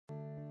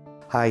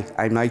Hi,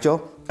 I'm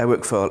Nigel. I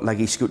work for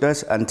Luggie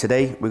Scooters, and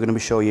today we're going to be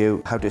showing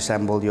you how to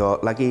assemble your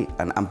Luggie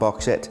and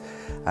unbox it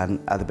and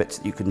other bits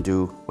that you can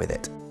do with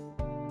it.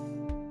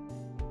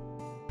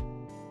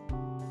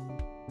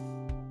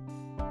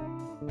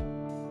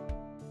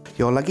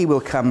 Your Luggie will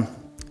come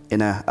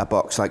in a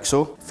box like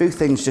so. A few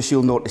things just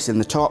you'll notice in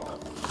the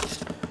top.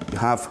 You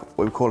have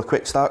what we call a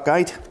quick start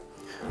guide,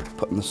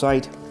 put on the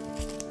side,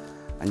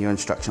 and your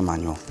instruction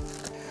manual.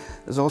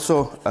 There's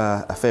also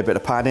a fair bit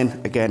of padding.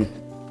 Again,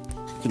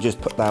 you can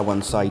just put that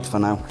one side for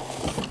now.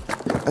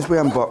 As we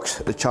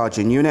unbox the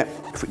charging unit,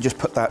 if we just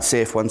put that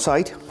safe one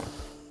side.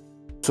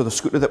 So the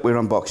scooter that we're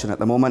unboxing at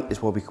the moment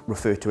is what we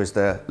refer to as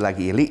the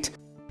Luggie Elite.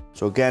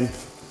 So again,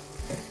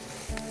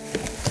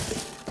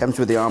 comes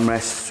with the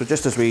armrests. So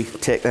just as we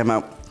take them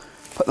out,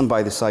 put them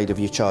by the side of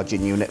your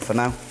charging unit for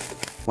now.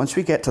 Once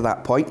we get to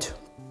that point,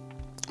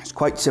 it's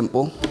quite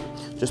simple.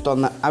 Just on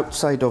the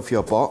outside of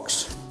your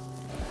box,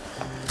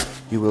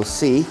 you will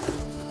see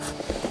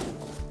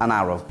an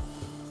arrow.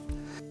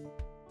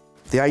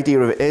 The idea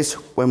of it is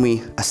when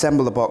we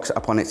assemble the box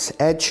up on its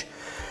edge,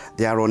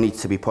 the arrow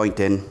needs to be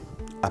pointing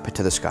up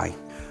into the sky.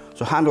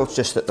 So handle's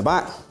just at the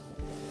back.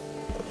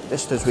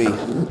 Just as we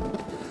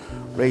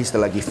raise the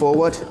Luggie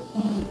forward,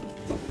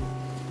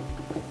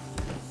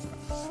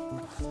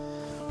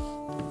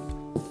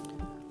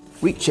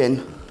 reach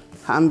in,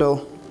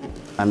 handle,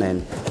 and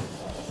then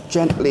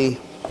gently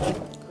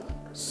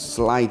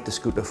slide the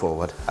scooter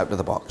forward out of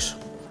the box.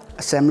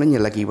 Assembling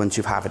your Luggie once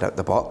you have it out of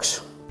the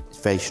box is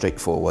very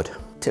straightforward.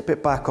 Tip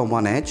it back on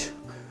one edge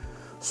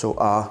so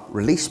our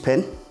release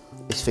pin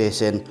is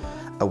facing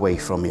away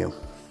from you.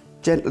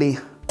 Gently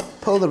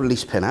pull the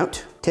release pin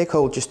out, take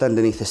hold just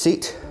underneath the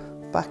seat,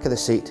 back of the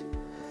seat,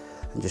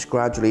 and just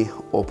gradually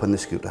open the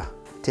scooter,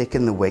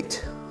 taking the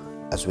weight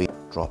as we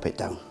drop it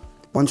down.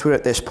 Once we're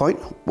at this point,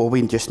 what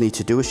we just need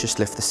to do is just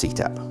lift the seat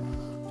up.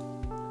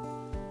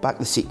 Back of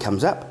the seat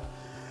comes up,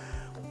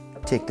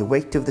 take the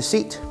weight of the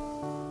seat,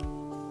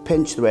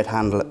 pinch the red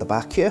handle at the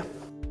back here,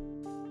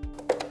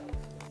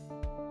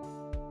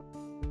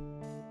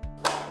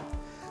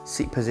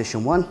 seat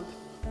position 1,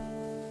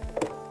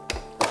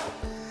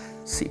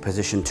 seat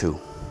position 2.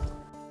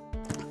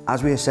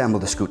 As we assemble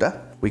the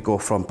scooter, we go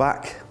from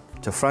back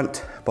to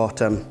front,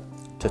 bottom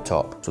to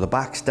top. So the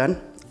back's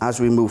done. As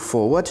we move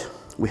forward,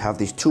 we have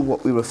these two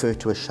what we refer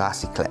to as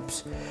chassis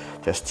clips,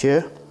 just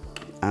here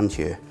and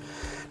here.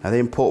 Now they're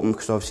important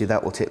because obviously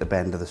that will take the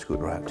bend of the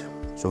scooter out.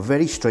 So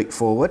very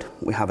straightforward.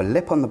 We have a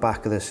lip on the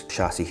back of this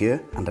chassis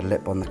here and a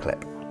lip on the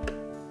clip.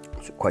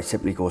 So it quite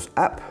simply goes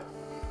up,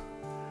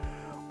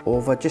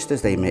 over just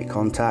as they make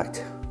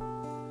contact,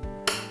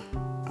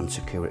 and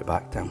secure it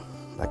back down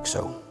like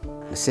so.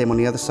 The same on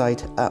the other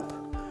side, up,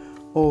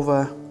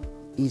 over,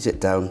 ease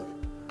it down,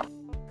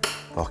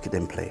 lock it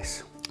in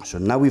place. So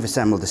now we've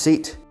assembled the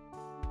seat.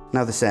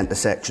 Now the centre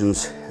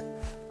section's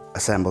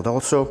assembled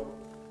also,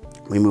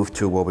 we move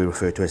to what we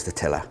refer to as the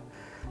tiller.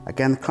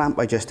 Again, the clamp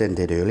I just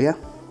undid earlier,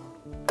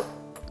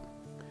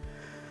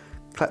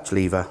 clutch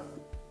lever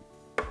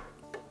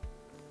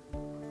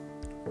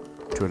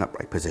to an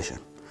upright position.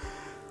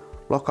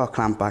 Lock our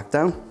clamp back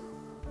down,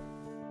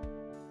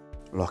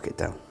 lock it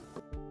down.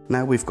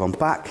 Now we've gone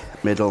back,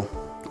 middle,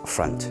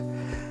 front.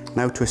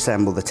 Now to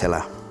assemble the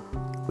tiller.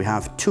 We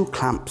have two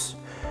clamps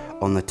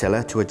on the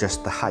tiller to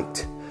adjust the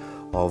height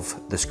of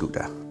the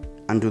scooter.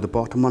 Undo the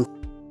bottom one,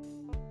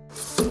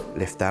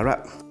 lift that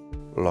up,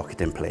 lock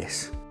it in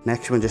place.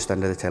 Next one just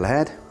under the tiller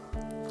head,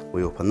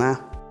 we open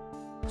that.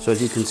 So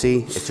as you can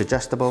see, it's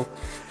adjustable.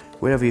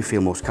 Wherever you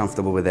feel most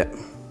comfortable with it,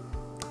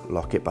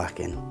 lock it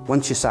back in.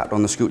 Once you're sat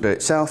on the scooter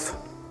itself,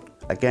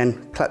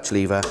 again, clutch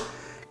lever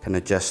can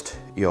adjust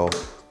your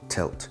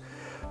tilt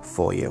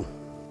for you.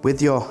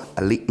 With your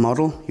Elite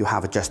model, you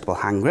have adjustable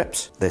hand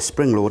grips. They're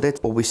spring loaded.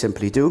 All we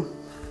simply do,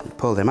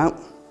 pull them out,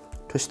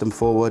 twist them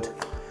forward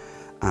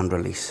and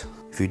release.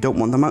 If you don't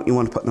want them out, you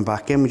want to put them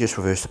back in, we just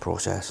reverse the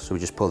process. So we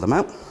just pull them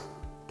out,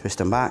 twist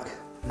them back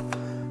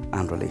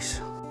and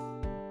release.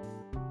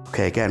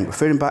 Okay, again,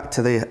 referring back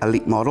to the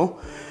Elite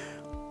model,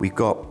 we've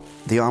got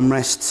the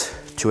armrests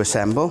to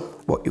assemble.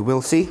 What you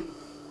will see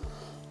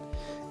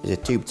is a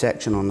tube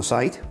section on the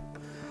side.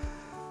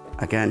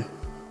 Again,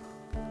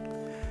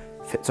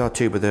 fits our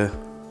tube of the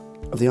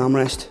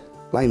armrest,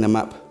 line them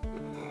up,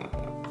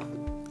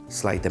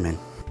 slide them in.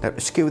 Now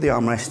to secure the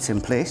armrests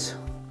in place,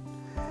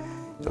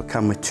 it'll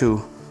come with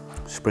two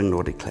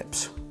spring-loaded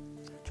clips.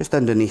 Just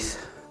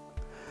underneath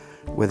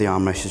where the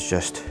armrest has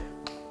just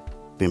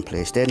been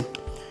placed in.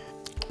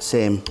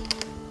 Same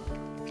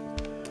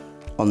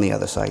on the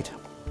other side.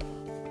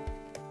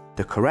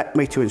 The correct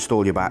way to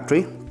install your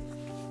battery,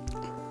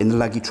 in the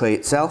Luggie tray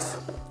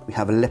itself, we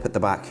have a lip at the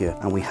back here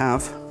and we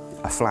have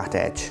a flat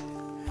edge.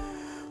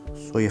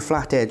 So your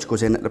flat edge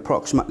goes in at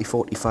approximately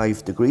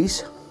 45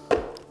 degrees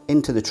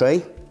into the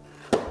tray,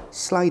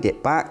 slide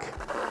it back,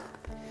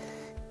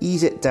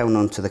 ease it down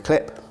onto the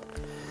clip,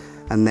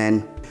 and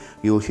then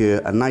you'll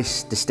hear a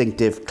nice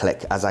distinctive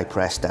click as I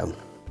press down.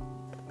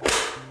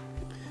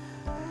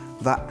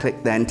 That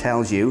click then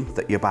tells you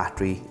that your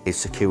battery is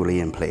securely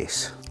in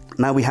place.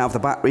 Now we have the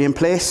battery in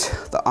place,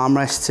 the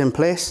armrests in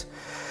place,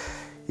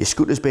 your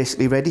scooter's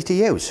basically ready to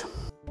use.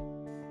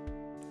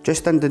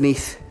 Just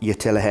underneath your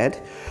tiller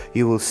head,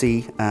 you will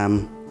see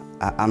an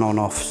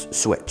on-off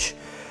switch.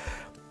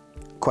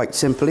 Quite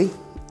simply,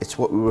 it's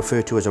what we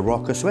refer to as a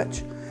rocker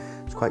switch.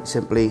 It's quite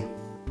simply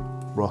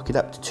rock it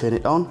up to turn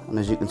it on, and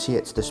as you can see,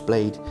 it's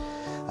displayed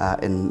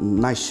in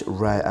nice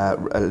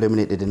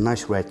illuminated in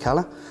nice red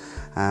colour.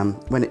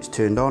 When it's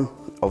turned on,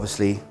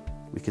 obviously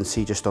we can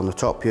see just on the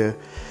top here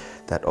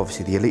that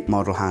obviously the Elite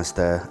model has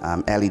the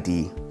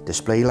LED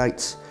display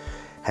lights,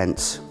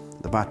 hence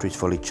the battery is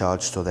fully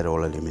charged, so they're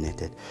all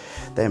illuminated.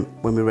 Then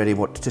when we're ready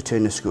to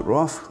turn the scooter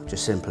off,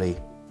 just simply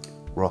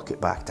rock it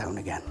back down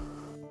again.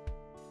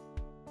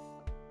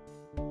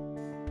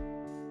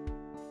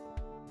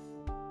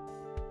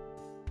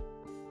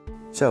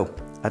 So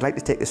I'd like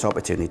to take this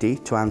opportunity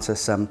to answer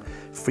some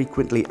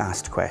frequently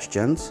asked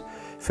questions.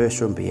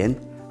 First one being,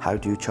 how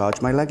do you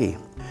charge my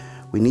Luggie?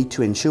 We need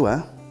to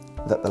ensure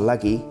that the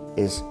Luggie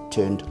is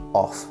turned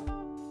off.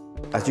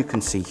 As you can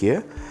see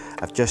here,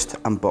 I've just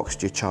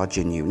unboxed your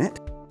charging unit.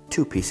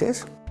 Two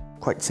pieces,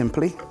 quite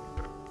simply.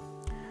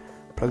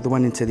 Plug the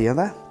one into the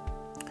other.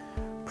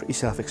 Pretty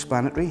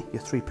self-explanatory.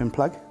 Your 3-pin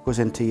plug goes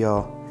into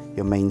your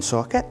main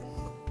socket.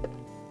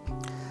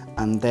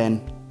 And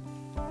then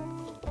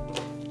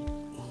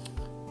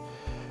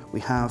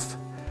we have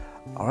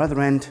our other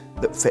end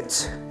that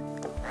fits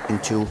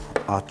into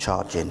our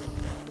charging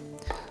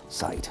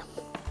side.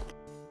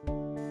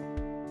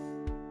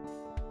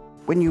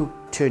 When you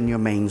turn your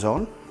mains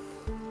on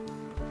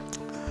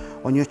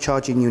your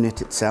charging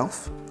unit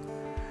itself,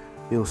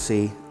 you'll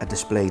see a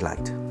display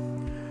light.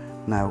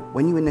 Now,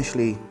 when you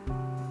initially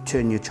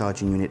turn your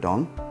charging unit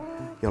on,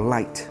 your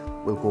light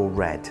will go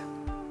red.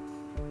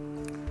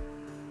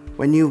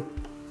 When you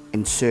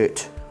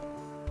insert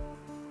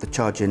the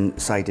charging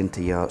side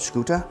into your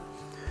scooter,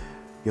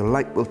 your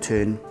light will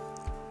turn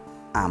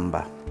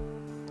amber.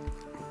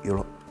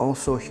 You'll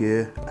also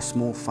hear a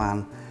small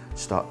fan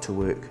start to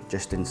work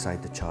just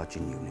inside the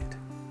charging unit.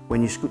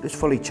 When your scooter is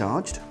fully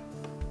charged,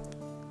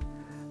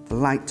 the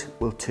light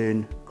will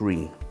turn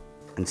green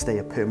and stay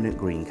a permanent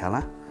green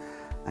colour,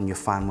 and your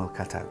fan will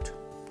cut out.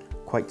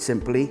 Quite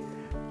simply,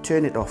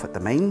 turn it off at the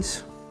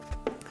mains,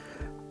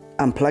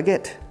 unplug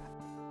it,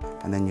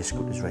 and then your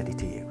scooter is ready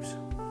to use.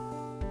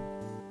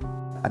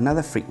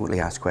 Another frequently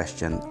asked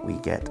question we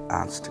get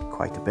asked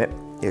quite a bit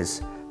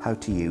is how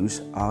to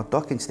use our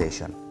docking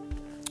station.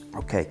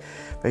 Okay,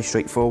 very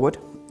straightforward.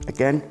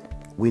 Again,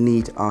 we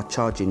need our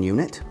charging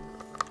unit.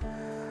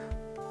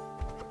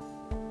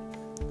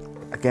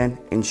 Again,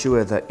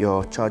 ensure that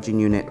your charging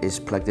unit is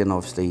plugged in,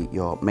 obviously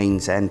your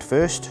mains end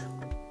first,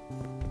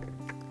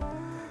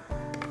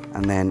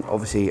 and then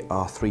obviously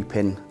our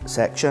 3-pin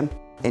section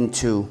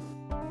into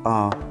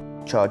our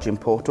charging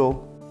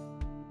portal.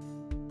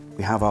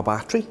 We have our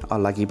battery, our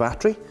Luggie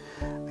battery.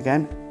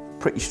 Again,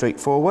 pretty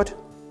straightforward.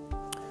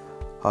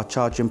 Our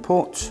charging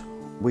ports,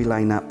 we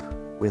line up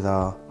with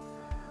our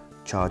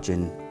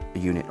charging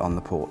unit on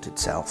the port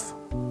itself.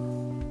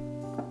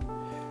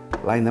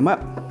 Line them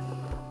up,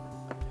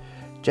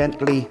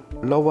 gently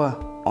lower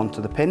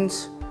onto the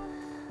pins.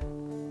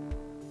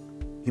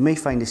 You may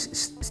find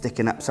this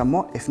sticking up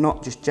somewhat. If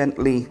not, just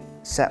gently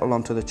settle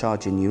onto the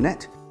charging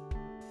unit.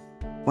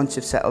 Once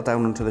you've settled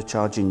down onto the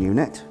charging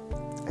unit,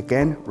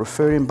 again,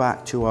 referring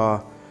back to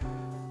our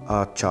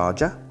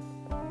charger.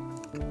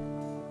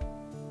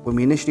 When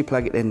we initially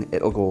plug it in,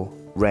 it'll go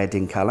red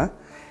in colour.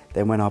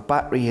 Then when our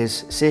battery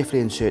is safely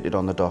inserted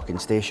on the docking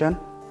station,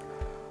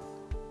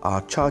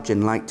 our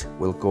charging light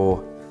will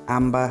go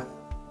amber,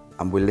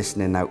 and we're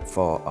listening out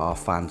for our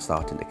fan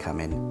starting to come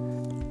in.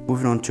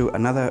 Moving on to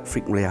another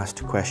frequently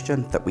asked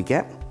question that we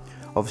get.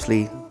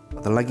 Obviously,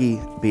 the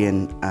Luggie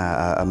being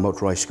a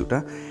motorised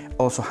scooter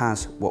also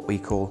has what we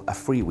call a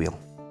freewheel.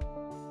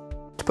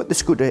 To put the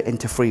scooter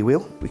into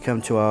freewheel, we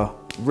come to our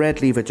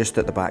red lever just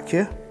at the back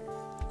here,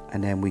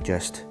 and then we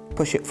just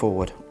push it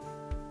forward.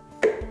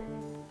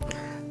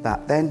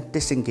 That then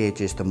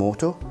disengages the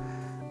motor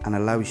and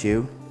allows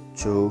you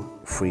to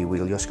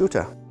freewheel your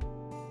scooter.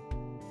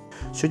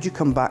 Should you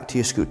come back to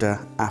your scooter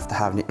after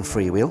having it in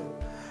freewheel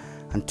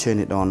and turn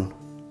it on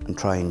and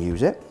try and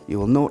use it, you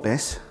will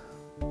notice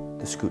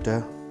the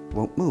scooter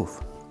won't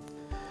move.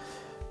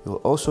 You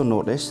will also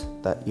notice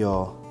that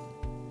your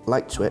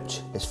light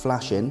switch is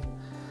flashing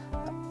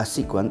a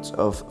sequence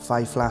of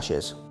 5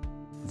 flashes.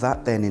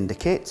 That then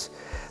indicates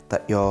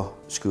that your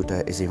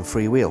scooter is in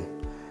freewheel.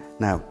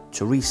 Now,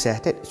 to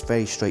reset it, it's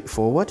very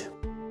straightforward.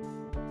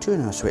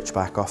 Turn our switch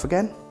back off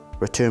again,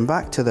 return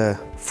back to the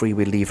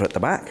freewheel lever at the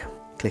back,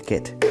 click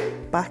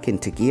it back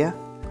into gear,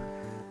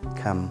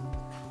 come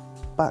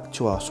back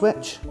to our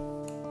switch,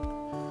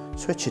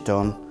 switch it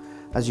on.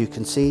 As you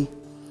can see,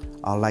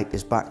 our light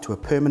is back to a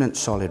permanent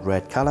solid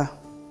red colour,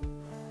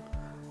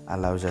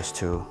 allows us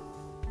to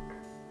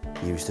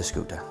use the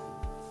scooter.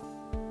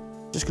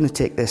 Just going to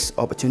take this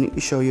opportunity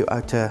to show you how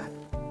to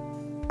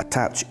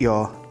attach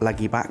your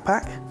Luggie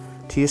backpack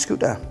to your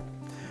scooter.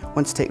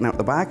 Once taken out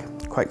the bag,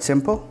 quite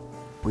simple.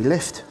 We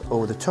lift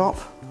over the top,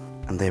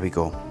 and there we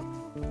go.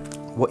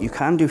 What you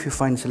can do if you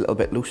find it's a little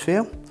bit loose for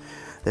you,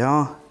 there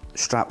are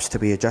straps to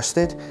be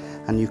adjusted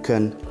and you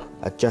can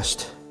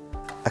adjust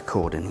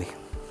accordingly.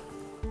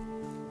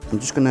 I'm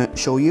just going to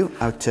show you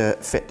how to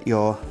fit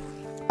your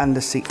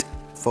under seat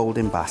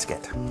folding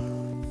basket.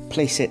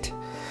 Place it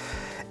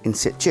in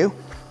situ,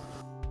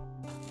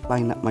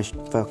 line up my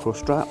Velcro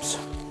straps,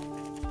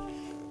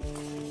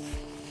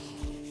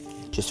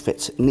 just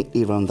fits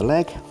neatly around the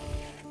leg.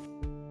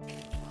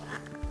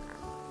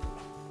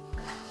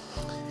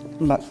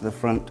 Come back to the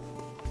front,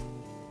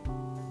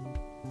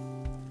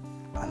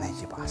 and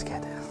there's your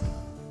basket.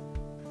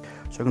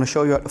 So I'm going to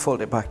show you how to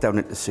fold it back down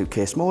into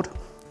suitcase mode.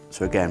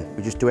 So again,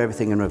 we just do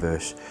everything in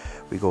reverse.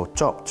 We go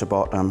top to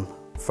bottom,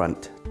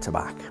 front to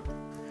back.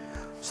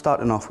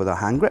 Starting off with our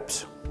hand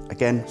grips,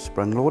 again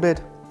sprung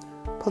loaded,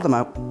 pull them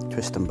out,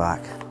 twist them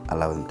back,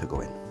 allow them to go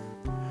in.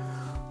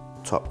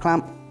 Top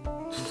clamp,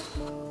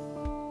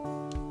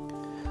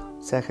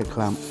 second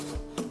clamp,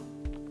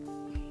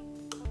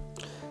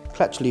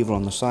 clutch lever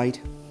on the side,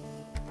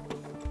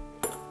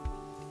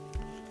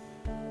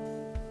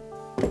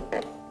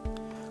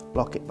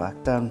 lock it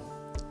back down,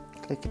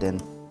 click it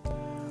in,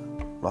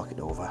 lock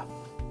it over.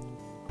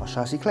 Our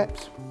chassis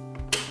clips,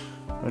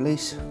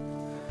 release,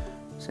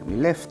 simply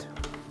lift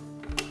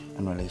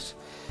and release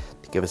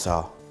to give us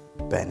our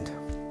bend.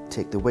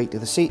 Take the weight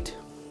of the seat,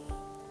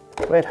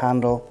 red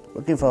handle,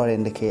 looking for our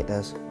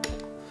indicators,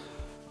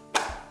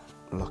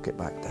 lock it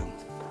back down,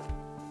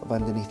 up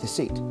underneath the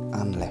seat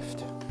and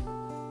lift.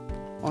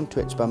 Onto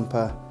its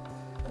bumper,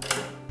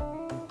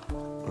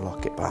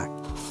 lock it back.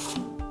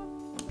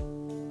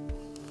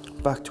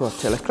 Back to our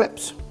tiller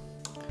clips,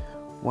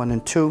 1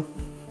 and 2.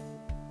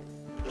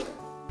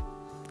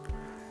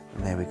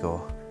 And there we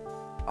go,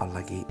 our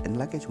Luggie in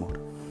luggage mode.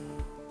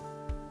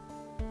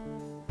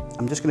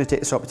 I'm just going to take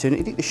this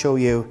opportunity to show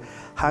you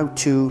how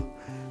to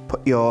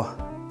put your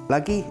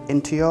Luggie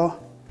into your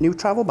new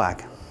travel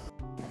bag.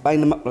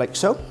 Line them up like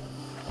so.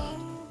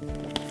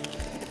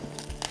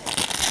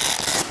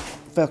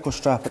 Velcro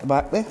strap at the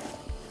back there.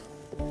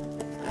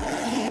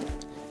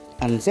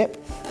 Unzip.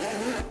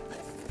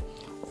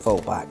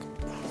 Fold back.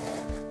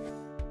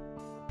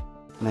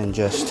 And then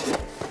just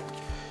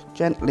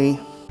gently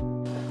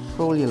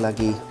roll your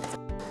Luggie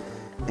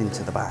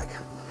into the bag.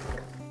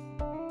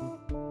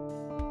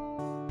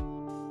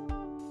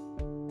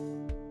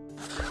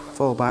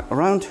 Fold back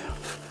around,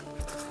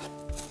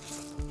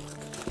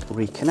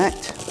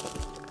 reconnect,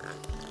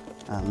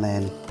 and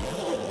then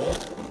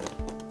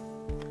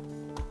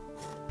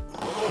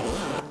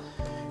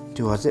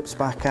do our zips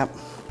back up,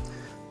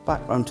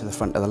 back round to the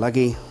front of the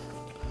Luggie,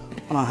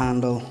 on our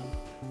handle,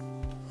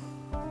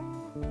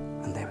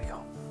 and there we go.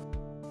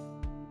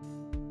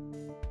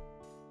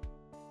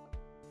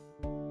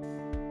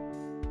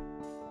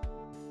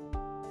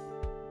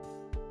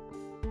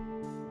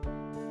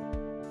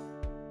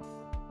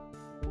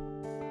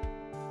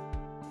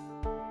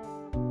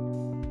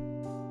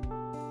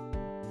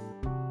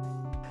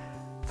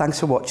 Thanks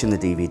for watching the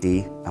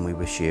DVD, and we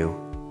wish you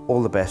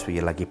all the best with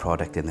your Luggie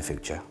product in the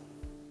future.